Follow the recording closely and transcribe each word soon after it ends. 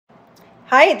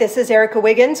Hi, this is Erica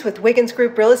Wiggins with Wiggins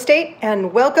Group Real Estate,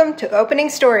 and welcome to Opening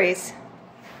Stories.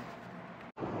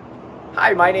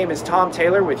 Hi, my name is Tom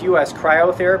Taylor with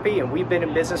USCryotherapy, and we've been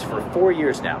in business for 4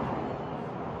 years now.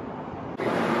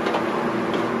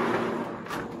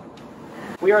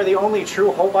 We are the only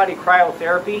true whole body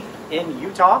cryotherapy in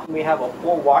Utah. We have a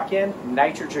full walk-in,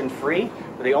 nitrogen-free.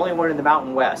 We're the only one in the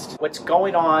Mountain West. What's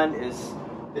going on is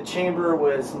the chamber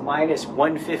was minus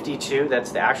 152.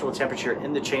 That's the actual temperature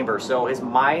in the chamber. So his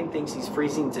mind thinks he's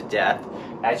freezing to death.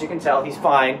 As you can tell, he's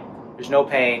fine. There's no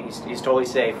pain. He's totally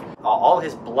safe. All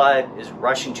his blood is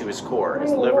rushing to his core,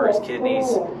 his liver, his kidneys,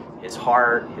 his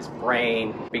heart, his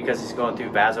brain, because he's going through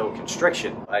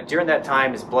vasoconstriction. During that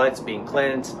time, his blood's being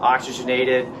cleansed,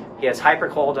 oxygenated. He has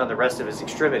hypercold on the rest of his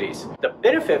extremities. The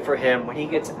benefit for him when he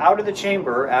gets out of the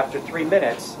chamber after 3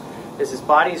 minutes is his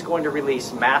body is going to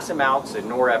release mass amounts of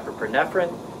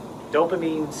norepinephrine,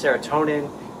 dopamine, serotonin,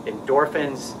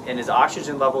 endorphins, and his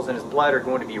oxygen levels in his blood are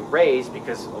going to be raised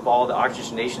because of all the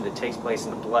oxygenation that takes place in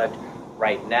the blood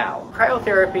right now.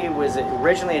 Cryotherapy was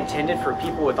originally intended for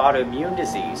people with autoimmune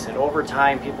disease, and over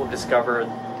time people discovered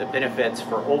the benefits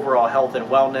for overall health and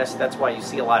wellness. That's why you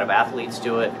see a lot of athletes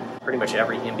do it. Pretty much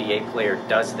every NBA player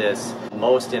does this.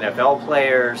 Most NFL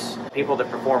players, people that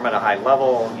perform at a high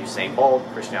level, Usain Bolt,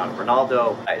 Cristiano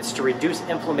Ronaldo. It's to reduce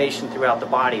inflammation throughout the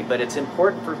body, but it's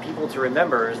important for people to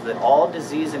remember is that all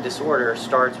disease and disorder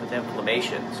starts with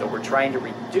inflammation. So we're trying to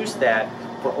reduce that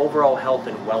for overall health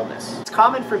and wellness. It's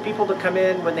common for people to come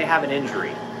in when they have an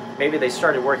injury. Maybe they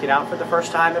started working out for the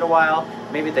first time in a while.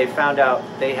 Maybe they found out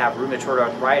they have rheumatoid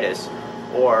arthritis,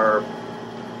 or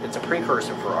it's a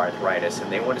precursor for arthritis,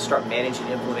 and they want to start managing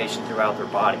inflammation throughout their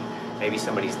body. Maybe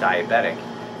somebody's diabetic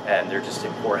and they're just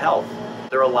in poor health.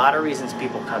 There are a lot of reasons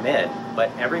people come in, but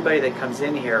everybody that comes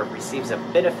in here receives a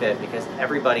benefit because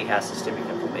everybody has systemic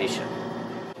inflammation.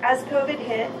 As COVID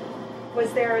hit,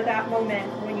 was there that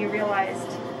moment when you realized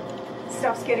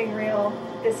stuff's getting real,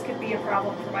 this could be a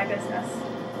problem for my business?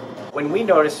 When we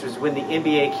noticed was when the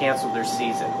NBA canceled their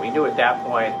season. We knew at that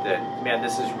point that, man,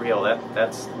 this is real.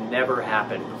 That's never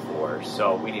happened before.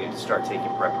 So we needed to start taking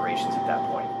preparations at that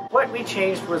point. What we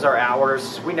changed was our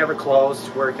hours. We never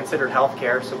closed. We're considered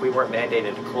healthcare, so we weren't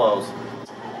mandated to close.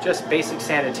 Just basic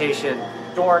sanitation,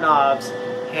 doorknobs,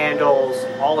 handles,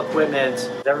 all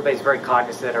equipment. Everybody's very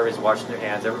cognizant, everybody's washing their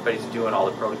hands, everybody's doing all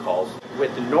the protocols.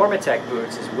 With the Normatec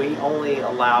boots, is we only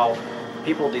allow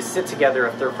people to sit together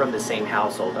if they're from the same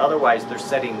household. Otherwise, they're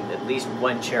setting at least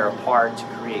one chair apart to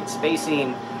create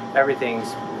spacing.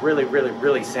 Everything's really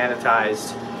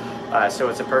sanitized, so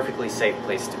it's a perfectly safe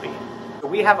place to be.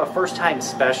 We have a first-time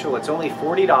special. It's only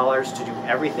 $40 to do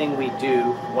everything we do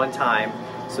one time.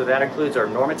 So that includes our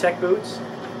Normatec boots,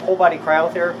 whole body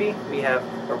cryotherapy. We have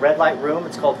a red light room.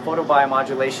 It's called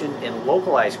photobiomodulation and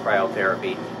localized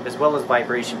cryotherapy, as well as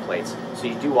vibration plates. So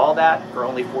you do all that for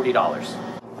only $40.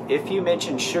 If you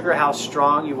mention Sugar House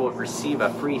Strong, you will receive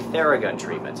a free Theragun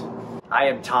treatment. I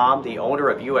am Tom, the owner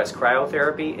of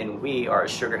USCryotherapy, and we are a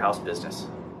Sugar House business.